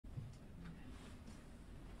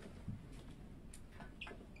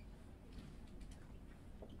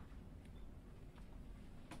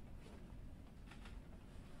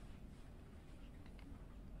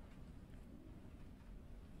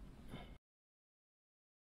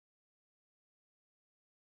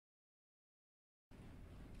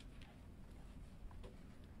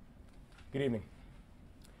Good evening.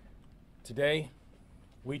 Today,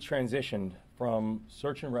 we transitioned from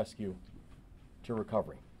search and rescue to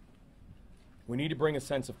recovery. We need to bring a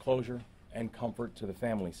sense of closure and comfort to the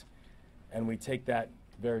families, and we take that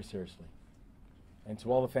very seriously. And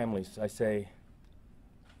to all the families, I say,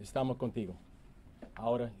 estamos contigo,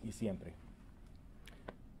 ahora y siempre.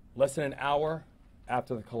 Less than an hour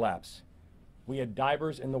after the collapse, we had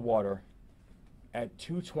divers in the water at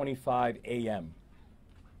 2:25 a.m.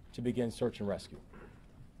 to begin search and rescue.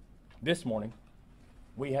 This morning,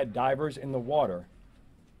 we had divers in the water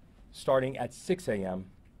starting at 6 a.m.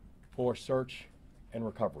 for search and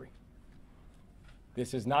recovery.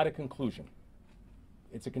 This is not a conclusion,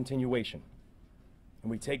 it's a continuation.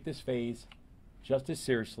 And we take this phase just as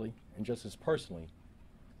seriously and just as personally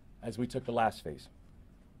as we took the last phase.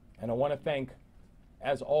 And I want to thank,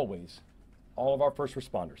 as always, all of our first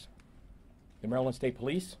responders, the Maryland State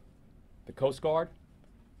Police, the Coast Guard,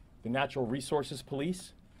 the Natural Resources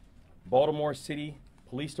Police, Baltimore City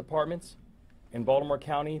Police Departments, in Baltimore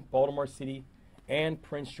County, Baltimore City, and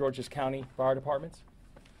Prince George's County Fire Departments,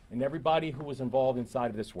 and everybody who was involved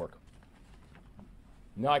inside of this work.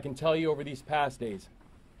 Now, I can tell you over these past days,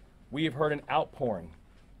 we have heard an outpouring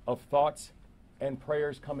of thoughts and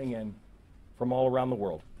prayers coming in from all around the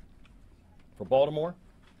world. For Baltimore,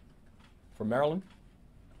 for Maryland,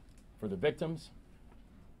 for the victims,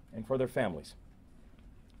 and for their families.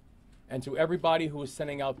 And to everybody who is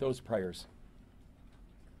sending out those prayers,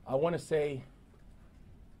 I want to say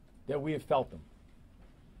that we have felt them,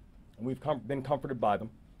 and we've been comforted by them.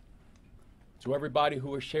 To everybody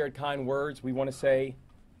who has shared kind words, we want to say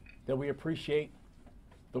that we appreciate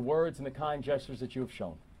the words and the kind gestures that you have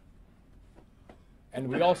shown. And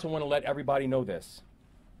we also want to let everybody know this,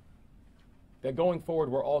 that going forward,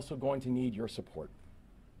 we're also going to need your support.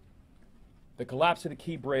 The collapse of the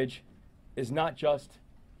Key Bridge is not just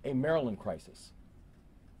a Maryland crisis.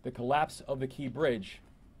 The collapse of the Key Bridge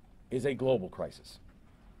is a global crisis.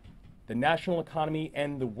 The national economy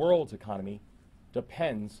and the world's economy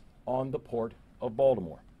depends on the Port of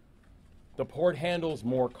Baltimore. The port handles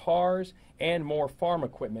more cars and more farm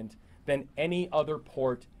equipment than any other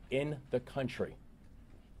port in the country.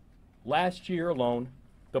 Last year alone,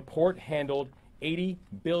 the port handled $80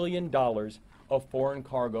 billion of foreign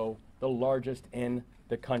cargo, the largest in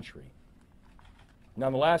the country. Now,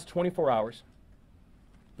 in the last 24 hours,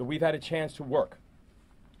 that we've had a chance to work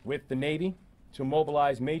with the Navy to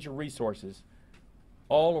mobilize major resources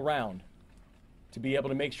all around to be able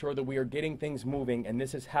to make sure that we are getting things moving, and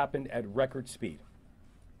this has happened at record speed.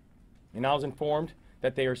 And I was informed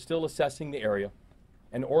that they are still assessing the area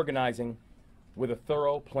and organizing with a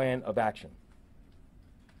thorough plan of action.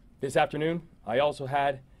 This afternoon, I also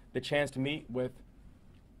had the chance to meet with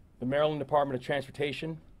the Maryland Department of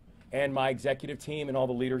Transportation and my executive team and all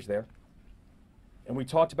the leaders there. And we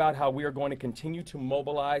talked about how we are going to continue to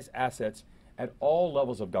mobilize assets at all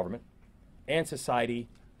levels of government and society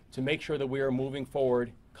to make sure that we are moving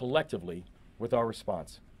forward collectively with our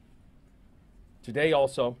response. Today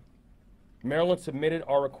also, Maryland submitted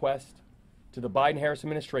our request to the Biden-Harris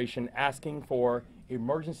administration asking for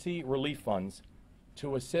emergency relief funds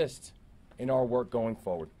to assist in our work going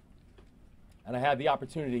forward. And I had the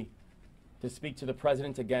opportunity to speak to the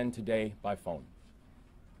President again today by phone.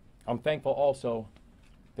 I'm thankful also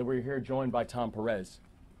that we're here joined by Tom Perez,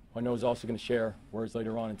 who I know is also going to share words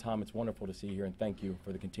later on. And Tom, it's wonderful to see you here, and thank you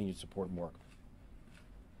for the continued support and work.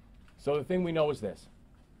 So the thing we know is this.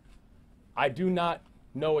 I do not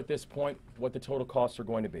know at this point what the total costs are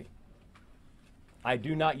going to be. I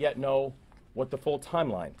do not yet know what the full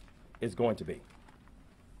timeline is going to be.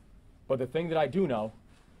 But the thing that I do know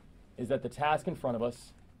is that the task in front of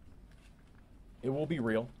us, it will be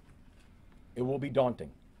real, it will be daunting.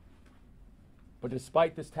 But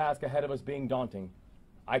despite this task ahead of us being daunting,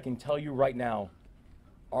 I can tell you right now,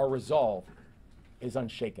 our resolve is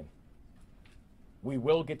unshaken. We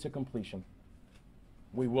will get to completion.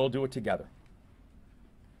 We will do it together.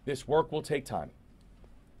 This work will take time,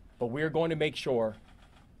 but we are going to make sure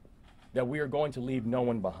that we are going to leave no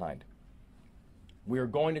one behind. We are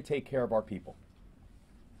going to take care of our people.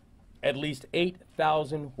 At least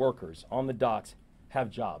 8,000 workers on the docks have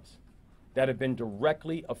jobs that have been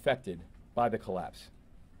directly affected by the collapse.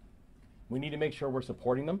 We need to make sure we're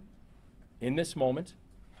supporting them in this moment,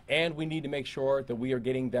 and we need to make sure that we are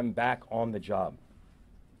getting them back on the job.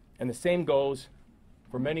 And the same goes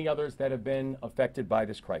for many others that have been affected by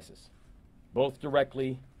this crisis, both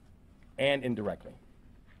directly and indirectly.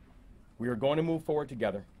 We are going to move forward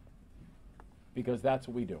together because that's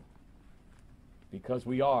what we do. Because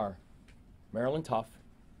we are Maryland tough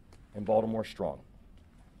and Baltimore strong.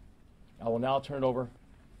 I will now turn it over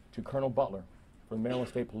to Colonel Butler from the Maryland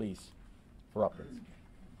State Police for updates.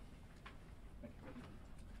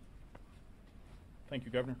 Thank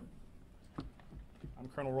you, Governor. I'm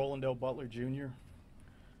Colonel Roland L. Butler, Jr.,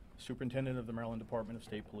 Superintendent of the Maryland Department of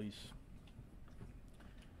State Police.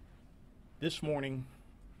 This morning,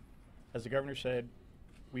 as the Governor said,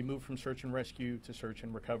 we moved from search and rescue to search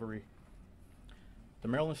and recovery. The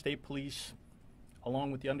Maryland State Police,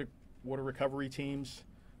 along with the underwater recovery teams,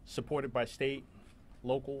 supported by state,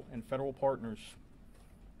 local, and federal partners,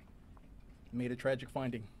 made a tragic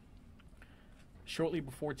finding. Shortly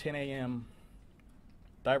before 10 a.m.,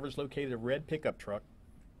 divers located a red pickup truck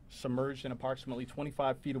submerged in approximately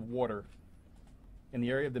 25 feet of water in the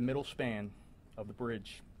area of the middle span of the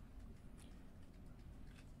bridge.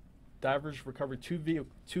 Divers recovered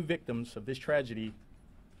two victims of this tragedy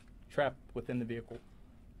trapped within the vehicle.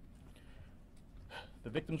 The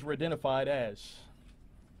victims were identified as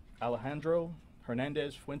Alejandro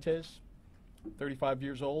Hernandez Fuentes, 35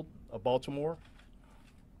 years old, of Baltimore,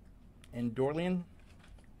 and Dorlian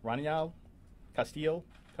Ranial Castillo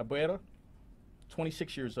Cabrera,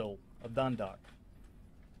 26 years old, of Dundalk.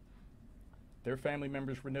 Their family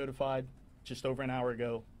members were notified just over an hour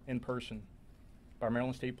ago in person by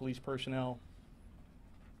Maryland State Police personnel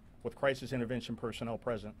with crisis intervention personnel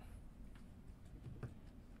present.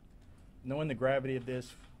 Knowing the gravity of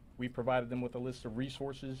this, we provided them with a list of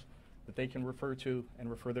resources that they can refer to and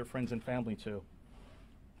refer their friends and family to.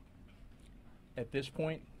 At this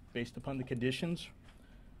point, based upon the conditions,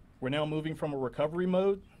 we're now moving from a recovery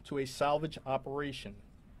mode to a salvage operation.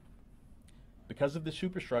 Because of the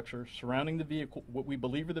superstructure surrounding the vehicle, what we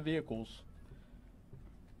believe are the vehicles,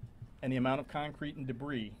 and the amount of concrete and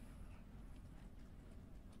debris,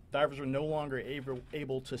 divers are no longer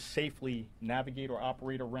able to safely navigate or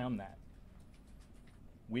operate around that.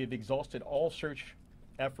 We have exhausted all search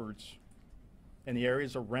efforts in the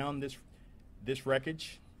areas around this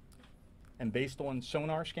wreckage, and based on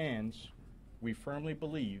sonar scans, we firmly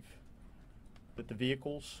believe that the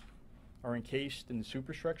vehicles are encased in the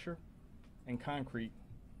superstructure and concrete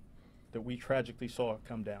that we tragically saw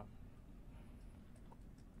come down.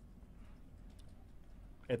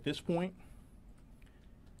 At this point,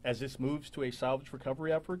 as this moves to a salvage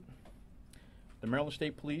recovery effort, the Maryland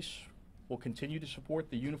State Police will continue to support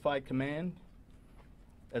the Unified Command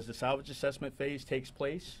as the salvage assessment phase takes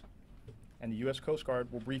place, and the U.S. Coast Guard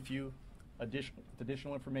will brief you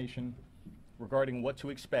additional information regarding what to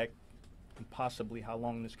expect and possibly how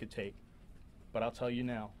long this could take. But I'll tell you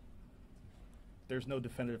now, there's no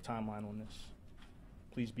definitive timeline on this.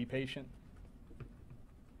 Please be patient.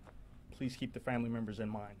 Please keep the family members in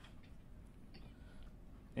mind.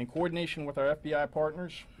 In coordination with our FBI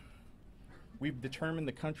partners, we've determined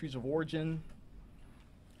the countries of origin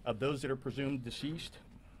of those that are presumed deceased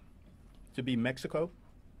to be Mexico,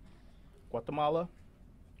 Guatemala,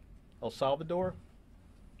 El Salvador,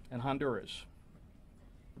 and Honduras.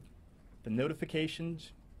 The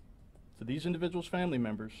notifications to these individuals' family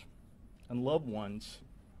members and loved ones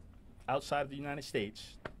outside of the United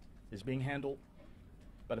States is being handled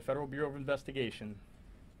by the Federal Bureau of Investigation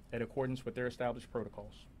in accordance with their established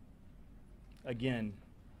protocols. Again,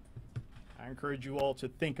 I encourage you all to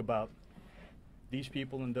think about these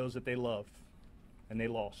people and those that they love and they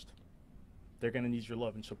lost. They're going to need your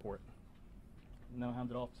love and support. Now I'll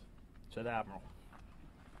hand it off to the Admiral.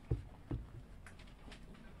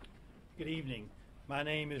 Good evening. My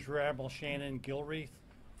name is Rear Admiral Shannon Gilreath.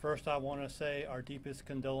 First, I want to say our deepest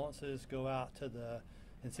condolences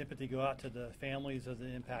and sympathy go out to the families of the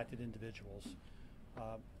impacted individuals.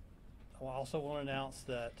 I also want to announce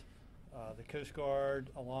that the Coast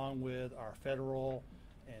Guard, along with our federal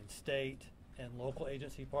and state and local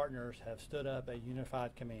agency partners, have stood up a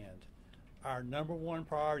unified command. Our number one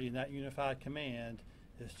priority in that unified command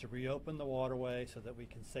is to reopen the waterway so that we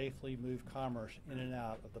can safely move commerce in and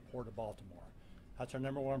out of the Port of Baltimore. That's our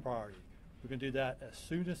number one priority. We're going to do that as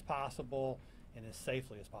soon as possible and as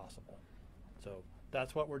safely as possible. So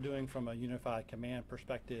that's what we're doing from a unified command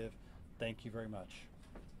perspective. Thank you very much.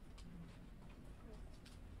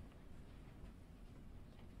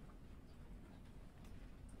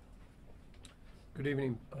 Good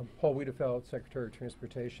evening. I'm Paul Wiedefeld, Secretary of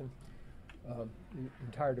Transportation. The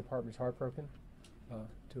entire department's heartbroken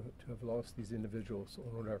to have lost these individuals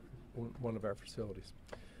on one of our facilities.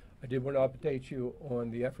 I did want to update you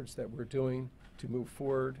on the efforts that we're doing to move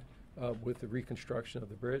forward with the reconstruction of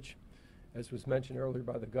the bridge. As was mentioned earlier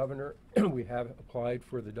by the governor, we have applied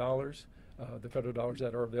for the dollars, the federal dollars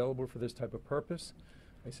that are available for this type of purpose.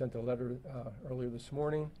 I sent a letter earlier this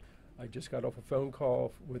morning. I just got off a phone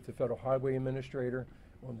call with the Federal Highway Administrator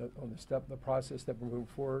on the process that we're moving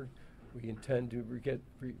forward. We intend to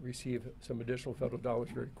receive some additional federal dollars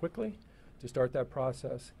very quickly to start that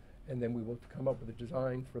process, and then we will come up with a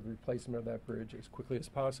design for the replacement of that bridge as quickly as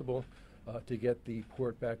possible to get the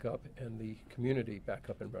port back up and the community back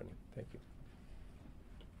up and running. Thank you.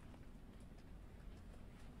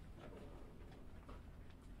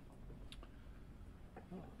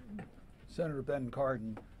 Senator Ben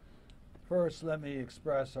Cardin. First, let me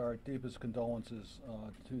express our deepest condolences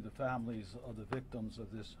to the families of the victims of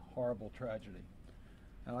this horrible tragedy.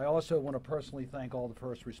 And I also want to personally thank all the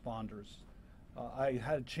first responders. I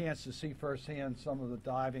had a chance to see firsthand some of the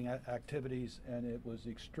diving activities, and it was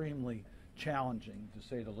extremely challenging, to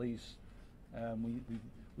say the least.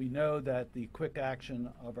 We know that the quick action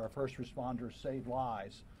of our first responders saved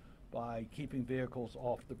lives by keeping vehicles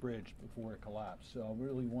off the bridge before it collapsed. So I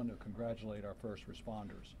really want to congratulate our first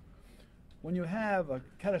responders. When you have a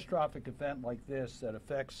catastrophic event like this that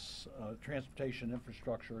affects transportation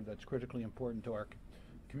infrastructure that's critically important to our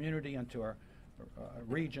community and to our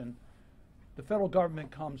region, the federal government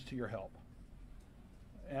comes to your help.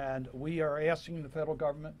 And we are asking the federal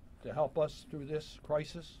government to help us through this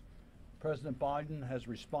crisis. President Biden has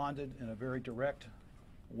responded in a very direct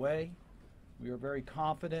way. We are very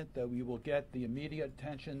confident that we will get the immediate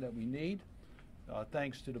attention that we need,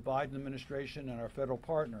 thanks to the Biden administration and our federal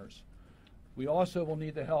partners. We also will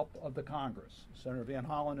need the help of the Congress. Senator Van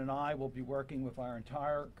Hollen and I will be working with our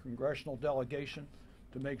entire congressional delegation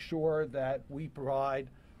to make sure that we provide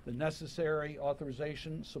the necessary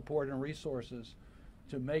authorization, support, and resources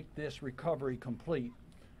to make this recovery complete,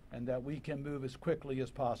 and that we can move as quickly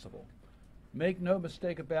as possible. Make no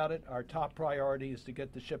mistake about it, our top priority is to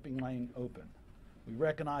get the shipping lane open. We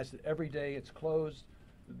recognize that every day it's closed,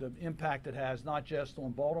 the impact it has not just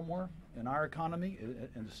on Baltimore and our economy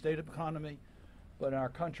and the state economy, but in our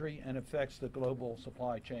country, and affects the global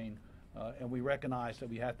supply chain. And we recognize that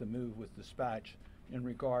we have to move with dispatch in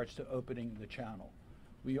regards to opening the channel.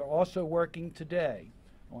 We are also working today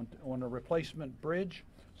on a replacement bridge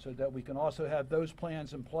so that we can also have those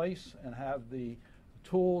plans in place and have the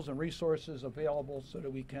tools and resources available so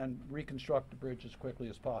that we can reconstruct the bridge as quickly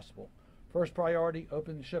as possible. First priority,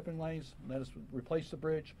 open the shipping lanes, let us replace the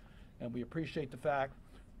bridge, and we appreciate the fact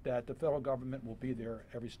that the federal government will be there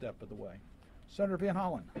every step of the way. Senator Van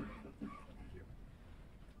Hollen.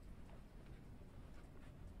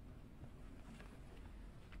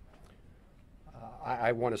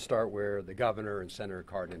 I want to start where the governor and Senator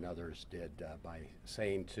Cardin and others did by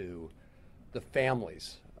saying to the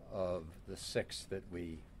families of the 6 that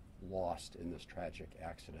we lost in this tragic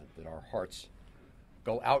accident that our hearts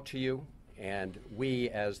go out to you, and we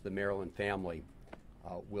as the Maryland family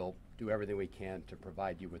will do everything we can to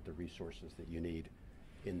provide you with the resources that you need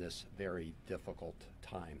in this very difficult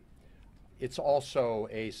time. It's also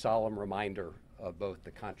a solemn reminder of both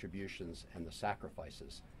the contributions and the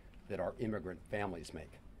sacrifices that our immigrant families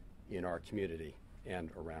make in our community and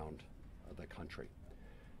around the country.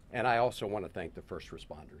 And I also want to thank the first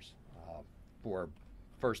responders for,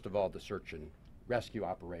 first of all, the search and rescue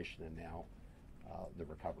operation, and now the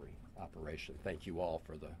recovery operation. Thank you all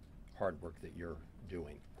for the hard work that you're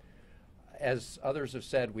doing. As others have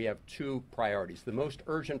said, we have 2 priorities. The most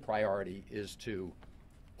urgent priority is to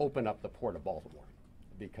open up the Port of Baltimore,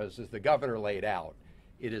 because as the governor laid out,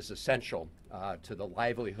 it is essential to the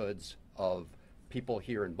livelihoods of people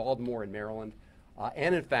here in Baltimore and Maryland,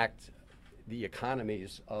 and in fact, the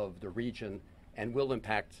economies of the region, and will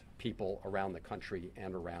impact people around the country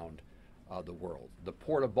and around the world. The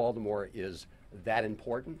Port of Baltimore is that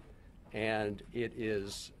important, and it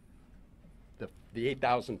is the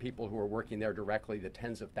 8,000 people who are working there directly, the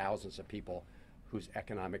tens of thousands of people whose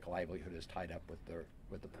economic livelihood is tied up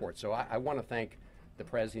with the port. So I want to thank the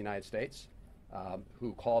President of the United States,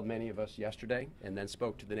 who called many of us yesterday and then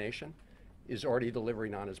spoke to the nation, is already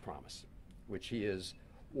delivering on his promise, which he has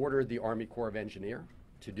ordered the Army Corps of Engineers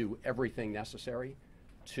to do everything necessary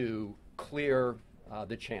to clear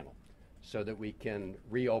the channel so that we can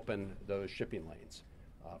reopen those shipping lanes.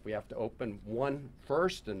 If we have to open one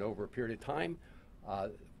first and over a period of time, I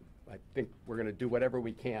think we're going to do whatever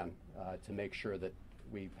we can to make sure that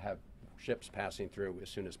we have ships passing through as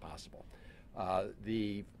soon as possible.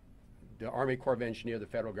 The Army Corps of Engineers, the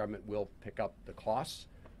federal government, will pick up the costs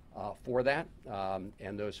for that,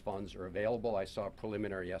 and those funds are available. I saw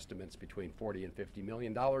preliminary estimates between $40 and $50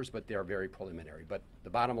 million, but they're very preliminary. But the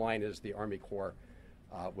bottom line is the Army Corps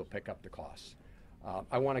will pick up the costs.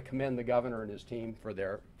 I want to commend the governor and his team for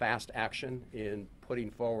their fast action in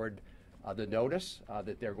putting forward the notice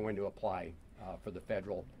that they're going to apply for the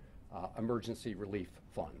federal emergency relief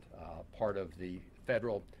fund, part of the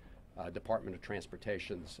federal Department of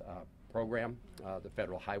Transportation's program, the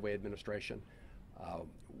Federal Highway Administration.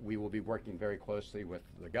 We will be working very closely with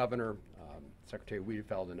the governor, Secretary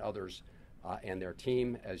Wiedefeld, and others, and their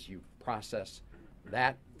team as you process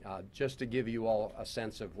that. Just to give you all a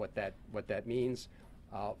sense of what that means,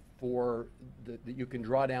 you can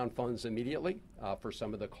draw down funds immediately for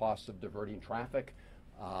some of the costs of diverting traffic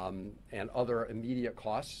and other immediate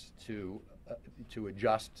costs to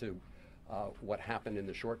adjust to what happened in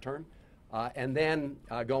the short term. And then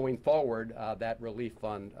going forward, that relief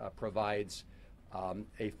fund provides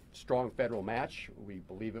a strong federal match. We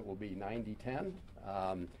believe it will be 90-10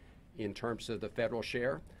 in terms of the federal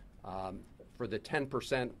share. For the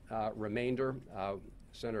 10% remainder,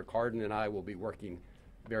 Senator Cardin and I will be working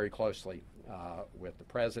very closely with the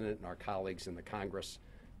President and our colleagues in the Congress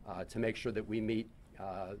to make sure that we meet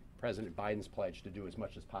President Biden's pledge to do as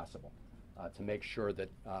much as possible to make sure that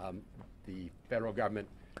the federal government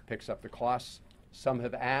picks up the costs. Some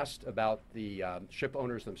have asked about the ship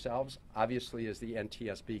owners themselves. Obviously, as the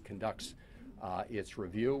NTSB conducts its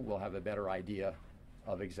review, we'll have a better idea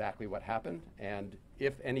of exactly what happened. And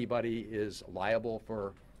if anybody is liable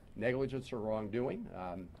for negligence or wrongdoing,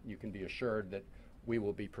 you can be assured that we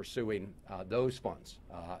will be pursuing those funds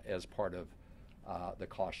as part of the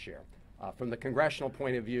cost share. From the congressional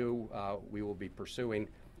point of view, we will be pursuing,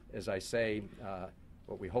 as I say,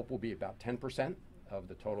 what we hope will be about 10% of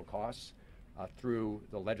the total costs through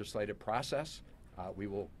the legislative process. We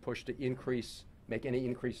will push to make any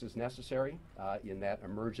increases necessary in that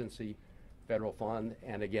emergency federal fund,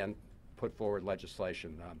 and again, put forward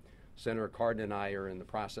legislation. Senator Cardin and I are in the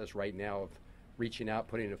process right now of reaching out,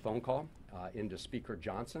 putting a phone call into Speaker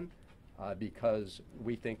Johnson because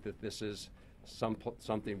we think that this is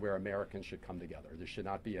something where Americans should come together. This should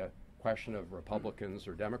not be a question of Republicans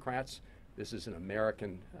or Democrats. This is an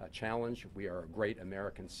American challenge. We are a great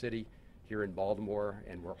American city here in Baltimore,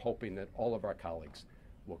 and we're hoping that all of our colleagues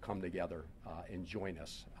will come together and join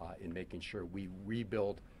us in making sure we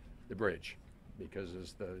rebuild the bridge. Because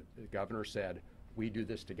as the governor said, we do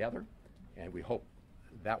this together, and we hope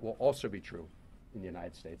that will also be true in the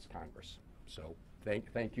United States Congress. So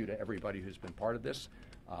thank you to everybody who's been part of this.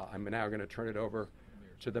 I'm now going to turn it over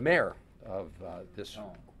to the mayor of this.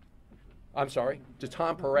 I'm sorry, to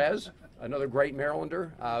Tom Perez, another great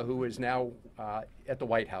Marylander who is now at the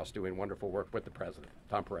White House doing wonderful work with the president.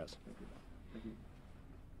 Tom Perez.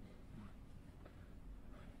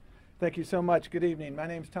 Thank you so much. Good evening. My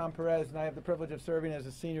name is Tom Perez, and I have the privilege of serving as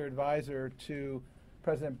a senior advisor to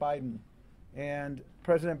President Biden. And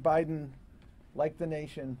President Biden, like the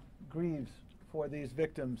nation, grieves for these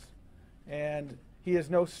victims. And he is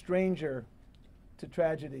no stranger to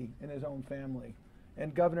tragedy in his own family.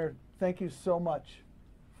 And Governor, thank you so much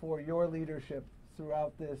for your leadership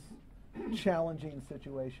throughout this challenging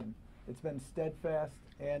situation. It's been steadfast,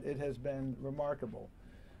 and it has been remarkable.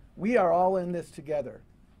 We are all in this together.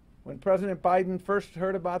 When President Biden first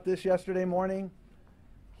heard about this yesterday morning,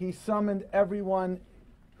 he summoned everyone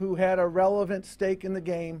who had a relevant stake in the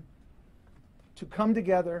game to come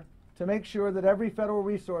together to make sure that every federal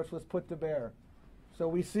resource was put to bear. So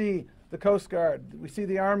we see the Coast Guard, we see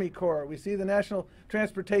the Army Corps, we see the National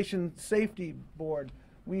Transportation Safety Board,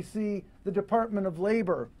 we see the Department of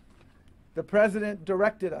Labor. The President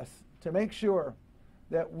directed us to make sure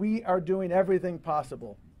that we are doing everything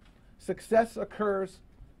possible. Success occurs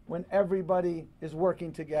when everybody is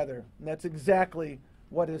working together, and that's exactly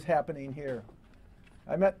what is happening here.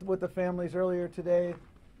 I met with the families earlier today,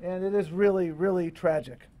 and it is really, really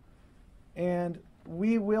tragic. And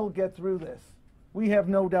we will get through this. We have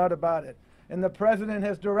no doubt about it. And the President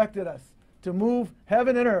has directed us to move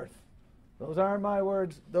heaven and earth. Those aren't my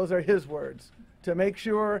words, those are his words, to make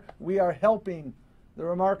sure we are helping the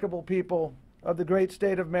remarkable people of the great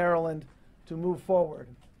state of Maryland to move forward.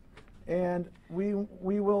 And we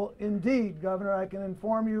will indeed, Governor, I can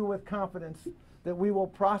inform you with confidence that we will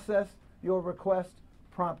process your request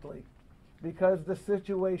promptly because the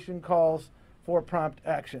situation calls for prompt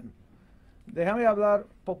action. Déjame hablar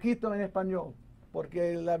poquito en español,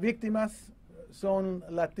 porque las víctimas son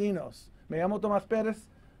latinos. Me llamo Tomás Pérez,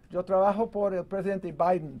 yo trabajo por el presidente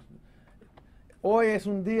Biden. Hoy es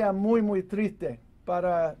un día muy, muy triste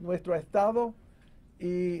para nuestro estado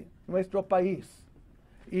y nuestro país.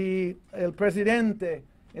 Y el presidente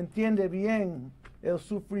entiende bien el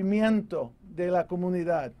sufrimiento de la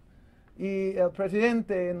comunidad. Y el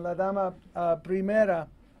presidente en la dama primera,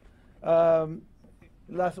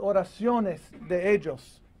 las oraciones de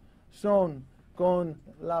ellos son con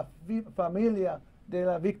la familia de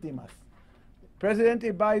las víctimas.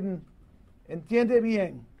 Presidente Biden entiende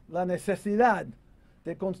bien la necesidad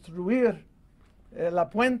de construir la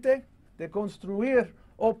puente, de construir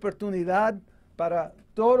oportunidad para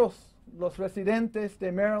todos los residentes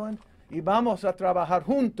de Maryland y vamos a trabajar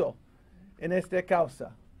juntos en esta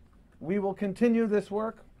causa. We will continue this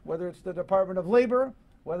work, whether it's the Department of Labor,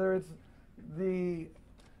 whether it's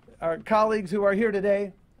our colleagues who are here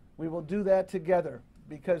today. We will do that together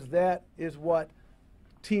because that is what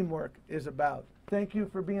teamwork is about. Thank you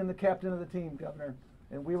for being the captain of the team, Governor,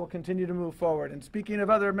 and we will continue to move forward. And speaking of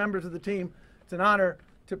other members of the team, it's an honor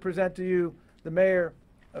to present to you the mayor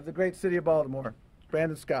of the great city of Baltimore,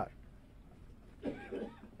 Brandon Scott.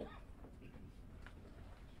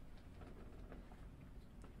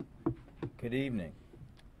 Good evening.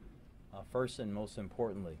 First and most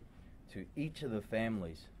importantly, to each of the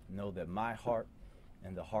families, know that my heart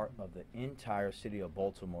and the heart of the entire city of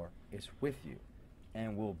Baltimore is with you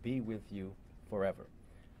and will be with you forever.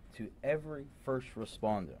 To every first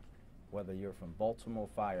responder, whether you're from Baltimore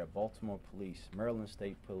Fire, Baltimore Police, Maryland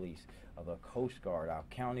State Police, or the Coast Guard, our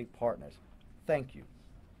county partners, thank you.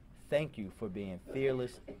 Thank you for being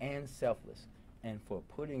fearless and selfless and for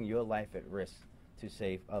putting your life at risk to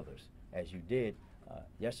save others, as you did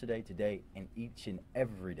yesterday, today, and each and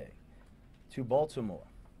every day. To Baltimore,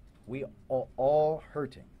 we are all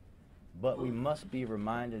hurting, but we must be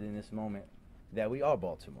reminded in this moment that we are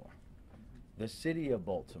Baltimore. The city of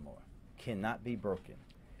Baltimore cannot be broken.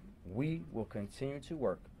 We will continue to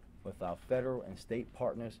work with our federal and state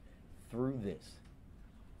partners through this.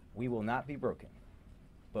 We will not be broken,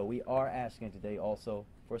 but we are asking today also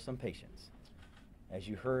for some patience. As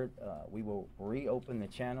you heard, we will reopen the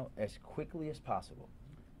channel as quickly as possible,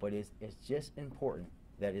 but it's just important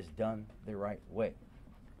that it's done the right way.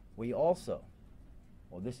 We also,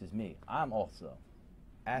 well, this is me, I'm also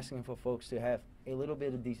asking for folks to have a little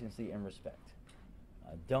bit of decency and respect.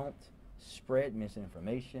 Don't spread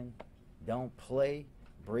misinformation. Don't play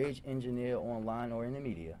bridge engineer online or in the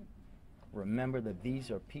media. Remember that these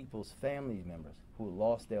are people's family members who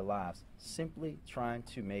lost their lives simply trying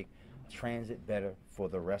to make transit better for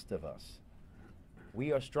the rest of us.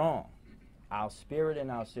 We are strong. Our spirit in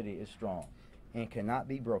our city is strong and cannot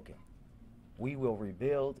be broken. We will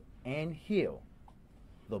rebuild and heal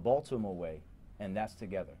the Baltimore way, and that's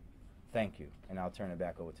together. Thank you, and I'll turn it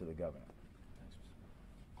back over to the governor.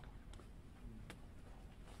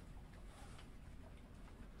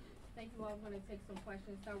 Thank you all. I'm going to take some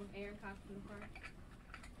questions. Start with Aaron Cox in the front.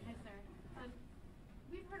 Hi, sir.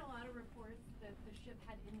 We've heard a lot of reports that the ship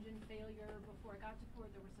had engine failure before it got to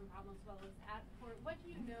port. There were some problems as well as at port. What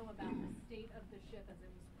do you know about the state of the ship as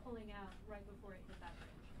it was pulling out right before it hit that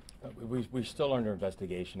bridge? We're still under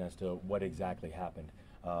investigation as to what exactly happened,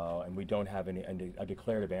 and we don't have a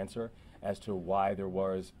declarative answer as to why there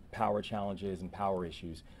was power challenges and power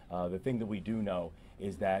issues. The thing that we do know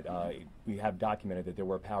is that we have documented that there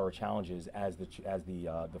were power challenges as the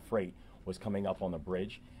freight was coming up on the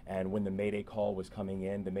bridge, and when the Mayday call was coming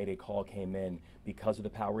in, the Mayday call came in because of the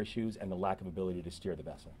power issues and the lack of ability to steer the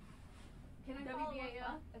vessel. Can I follow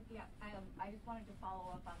up? Yeah, I just wanted to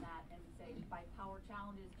follow up on that and say, by power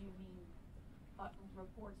challenges, do you mean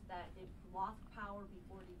reports that it lost power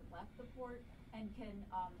before it even left the port? And can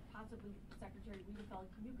possibly Secretary Wiedefeld,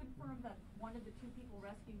 can you confirm that one of the two people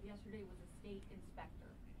rescued yesterday was a state inspector?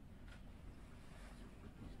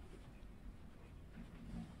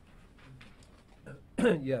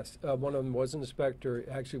 Yes, one of them was an inspector,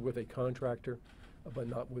 actually with a contractor, but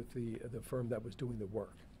not with the firm that was doing the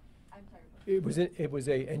work. I'm sorry. It was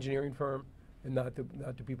a engineering firm, and not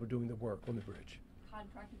the people doing the work on the bridge.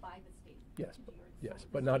 Contracted by the state. Yes, yes,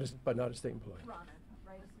 but not a state employee. Bronner,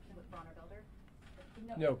 right? With Bronner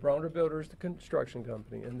Builder. No, Bronner Builder is the construction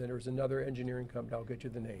company, and then there was another engineering company. I'll get you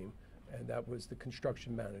the name, and that was the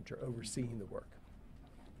construction manager overseeing the work.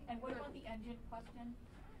 And what about the engine question?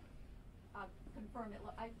 Confirm it.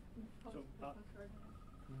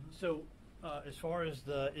 As far as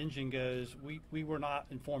the engine goes, we were not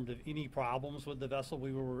informed of any problems with the vessel.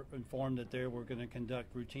 We were informed that they were going to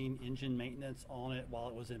conduct routine engine maintenance on it while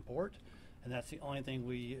it was in port, and that's the only thing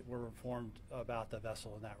we were informed about the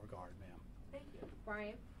vessel in that regard, ma'am. Thank you.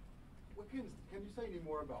 Brian? Can you say any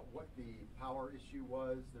more about what the power issue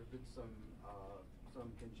was? There's been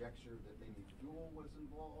some conjecture that maybe fuel was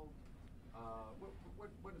involved.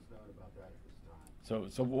 What is known about that at this time?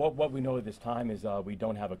 So what we know at this time is we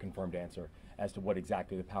don't have a confirmed answer as to what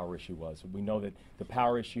exactly the power issue was. We know that the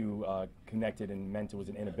power issue connected and meant it was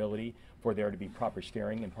an inability for there to be proper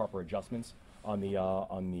steering and proper adjustments on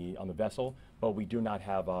the vessel, but we do not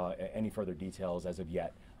have any further details as of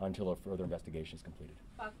yet until a further investigation is completed.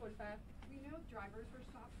 Fox 45. We know drivers were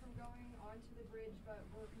stopped from going onto the bridge, but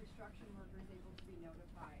were construction workers able to be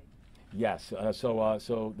notified? Yes,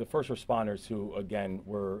 so the first responders who, again,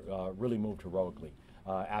 were really moved heroically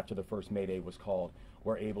after the first Mayday was called,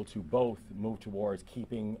 were able to both move towards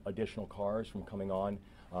keeping additional cars from coming on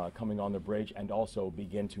the bridge, and also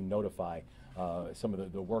begin to notify some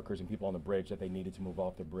of the workers and people on the bridge that they needed to move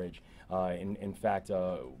off the bridge. In fact,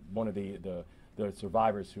 one of the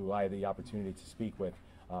survivors who I had the opportunity to speak with,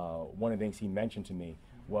 one of the things he mentioned to me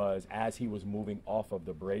was as he was moving off of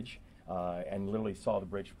the bridge and literally saw the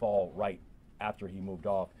bridge fall right after he moved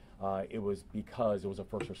off, it was because it was a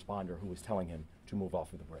first responder who was telling him to move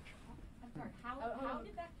off of the bridge. I'm sorry, how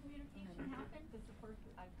did that communication happen? This is the first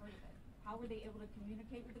I've heard of it. How were they able to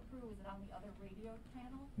communicate with the crew? Was it on the other radio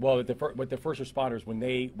channel? Well, with the first responders, when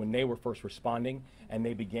they were first responding and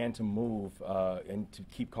they began to move and to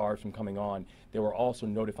keep cars from coming on, they were also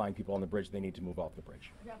notifying people on the bridge they need to move off the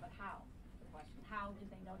bridge. Yeah, but how? The question. How did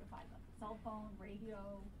they notify them? Cell phone, radio?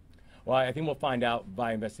 Well, I think we'll find out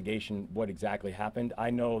by investigation what exactly happened. I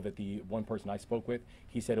know that the one person I spoke with,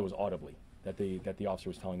 he said it was audibly that the officer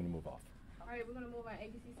was telling him to move off. All right, we're going to move on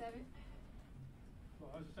ABC 7. Well,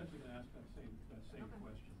 I was essentially going to ask that same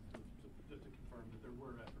question, just to confirm that there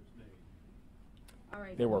were efforts made. All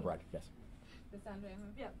right. They were, Brad, yes. Cassandra.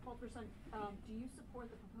 Yeah, Paul Percent, do you support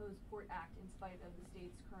the proposed Port Act in spite of the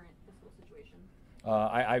state's current fiscal situation?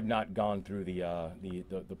 I've not gone through the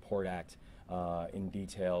Port Act in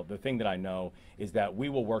detail. The thing that I know is that we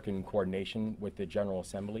will work in coordination with the General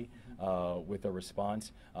Assembly with a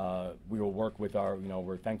response. We will work with our,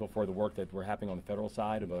 we're thankful for the work that we're having on the federal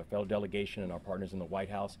side of a federal delegation and our partners in the White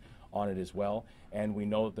House on it as well. And we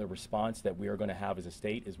know that the response that we are going to have as a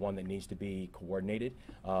state is one that needs to be coordinated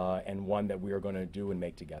and one that we are going to do and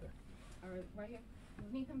make together. All right, right here.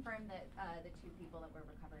 Can you confirm that the two people that were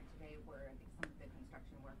recovered today were some of the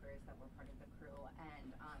construction workers that were part of the crew?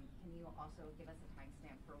 And can you also give us a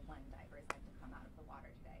timestamp for when divers had to come out of the water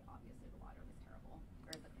today? Obviously, the water was terrible,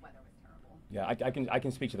 or the weather was terrible. Yeah, I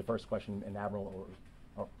can speak to the first question, and Admiral or.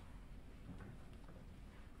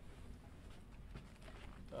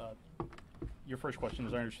 Your first question,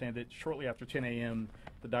 as I understand it, shortly after 10 a.m.,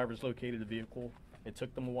 the divers located the vehicle. It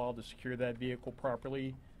took them a while to secure that vehicle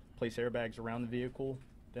properly, place airbags around the vehicle.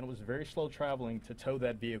 Then it was very slow traveling to tow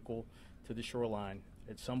that vehicle to the shoreline.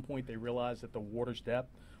 At some point, they realized that the water's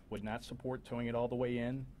depth would not support towing it all the way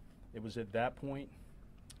in. It was at that point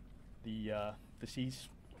the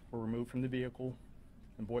deceased were removed from the vehicle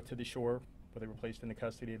and brought to the shore, where they were placed in the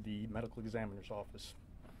custody of the medical examiner's office.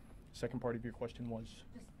 Second part of your question was?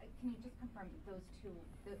 Can you just confirm those were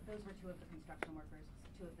two of the construction workers,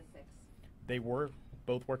 two of the six? They were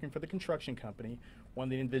both working for the construction company. One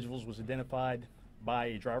of the individuals was identified by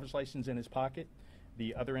a driver's license in his pocket.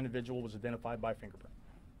 The other individual was identified by fingerprint.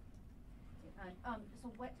 So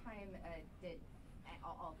what time did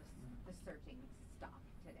all the searching stop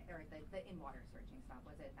today, or the in-water searching stop?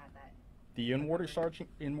 Was it at that? The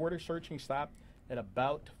in-water searching stopped at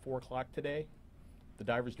about 4 o'clock today. The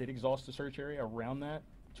divers did exhaust the search area around that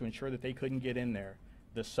to ensure that they couldn't get in there.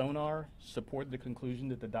 The sonar supported the conclusion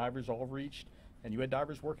that the divers all reached, and you had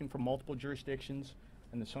divers working from multiple jurisdictions,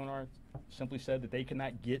 and the sonar simply said that they could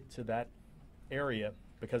not get to that area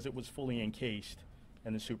because it was fully encased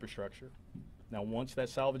in the superstructure. Now, once that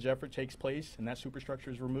salvage effort takes place and that superstructure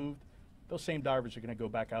is removed, those same divers are going to go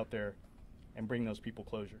back out there and bring those people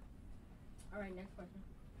closure. All right, next question.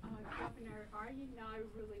 Governor, are you now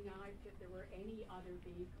ruling out that there were any other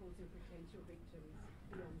vehicles or potential victims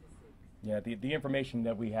beyond the six? Yeah, the information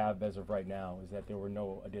that we have as of right now is that there were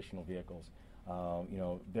no additional vehicles.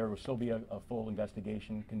 There will still be a full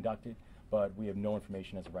investigation conducted, but we have no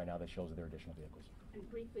information as of right now that shows that there are additional vehicles. And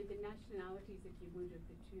briefly, the nationalities, if you would, of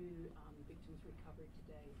the two victims recovered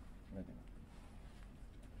today. Right there.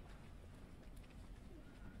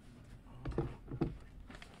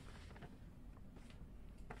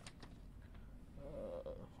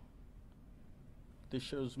 This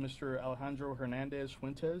shows Mr. Alejandro Hernandez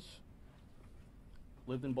Fuentes,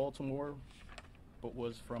 lived in Baltimore, but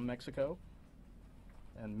was from Mexico.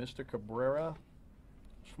 And Mr. Cabrera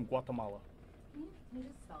is from Guatemala. Can you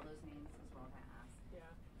just spell those names as well to ask?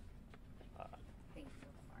 Yeah. Thank you,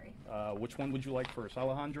 sorry. Which one would you like first?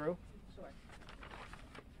 Alejandro? Sure.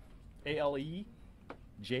 Alejandro.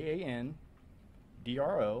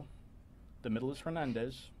 The middle is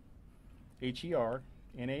Hernandez. Hernandez.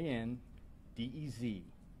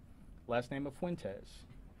 Last name of Fuentes.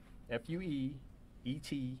 Fuetes.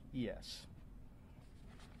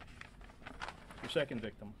 Your second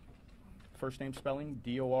victim. First name spelling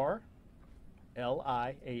Dorlian.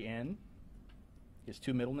 His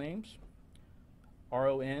two middle names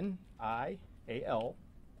Ronial.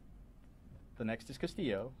 The next is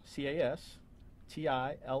Castillo, Castillo,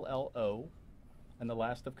 and the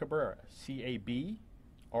last of Cabrera, Cabrera.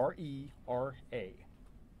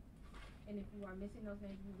 And if you are missing those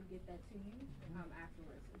names, we will get that to you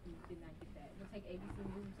afterwards if you did not get that. We'll take ABC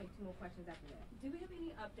News. We'll take 2 more questions after that. Do we have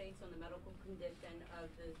any updates on the medical condition of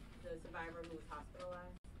the survivor who was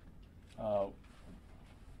hospitalized?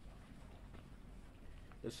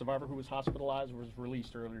 The survivor who was hospitalized was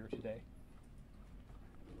released earlier today.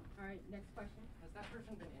 All right, next question. Has that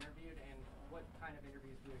person been interviewed, and what kind of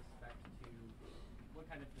interviews do you expect what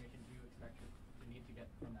kind of information do you expect to need to get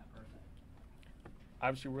from that person?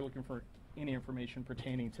 Obviously, we're looking for any information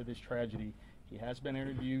pertaining to this tragedy. He has been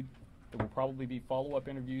interviewed. There will probably be follow-up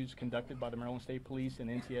interviews conducted by the Maryland State Police and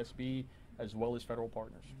NTSB, as well as federal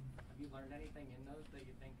partners. Have you learned anything in those that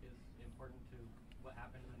you think is important to what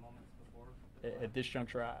happened in the moments before? At this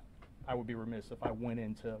juncture, I would be remiss if I went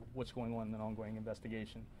into what's going on in an ongoing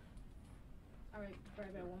investigation. All right,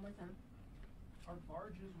 Brad, one more time. Are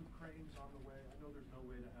barges with cranes on the way? I know there's no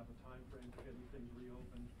way to have a time frame for getting things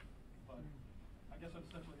reopened, but I guess I'm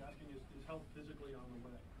essentially asking is help physically on the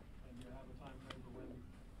way? And do you have a time frame for when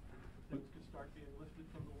things could start being lifted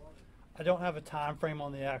from the water? I don't have a time frame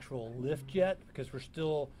on the actual lift yet because we're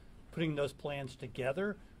still putting those plans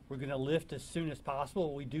together. We're going to lift as soon as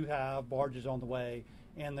possible. We do have barges on the way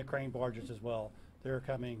and the crane barges as well. They're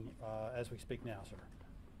coming as we speak now, sir.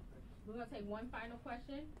 We're going to take one final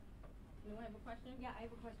question. Anyone have a question? Yeah, I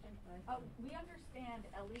have a question. We understand,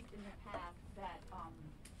 at least in the past, that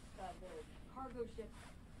the cargo ships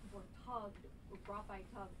were brought by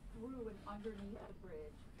tug through and underneath the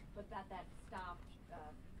bridge, but that stopped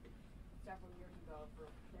several years ago for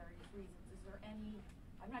various reasons. Is there any,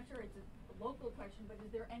 I'm not sure it's a local question, but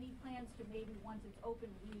is there any plans to maybe once it's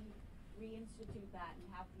open, reinstitute that and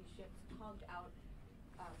have these ships tugged out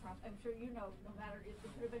from, I'm sure you know, no matter, it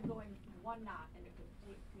could have been going 1 knot and it could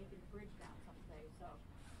take maybe the bridge down someday. So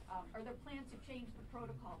are there plans to change the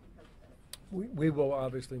protocol because of this? We will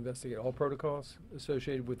obviously investigate all protocols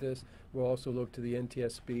associated with this. We'll also look to the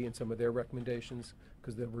NTSB and some of their recommendations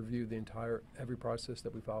because they'll review every process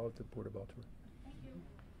that we follow at the Port of Baltimore. Thank you.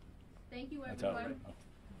 Thank you, That's everyone. all right.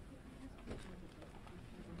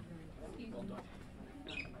 Excuse me.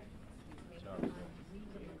 Sorry.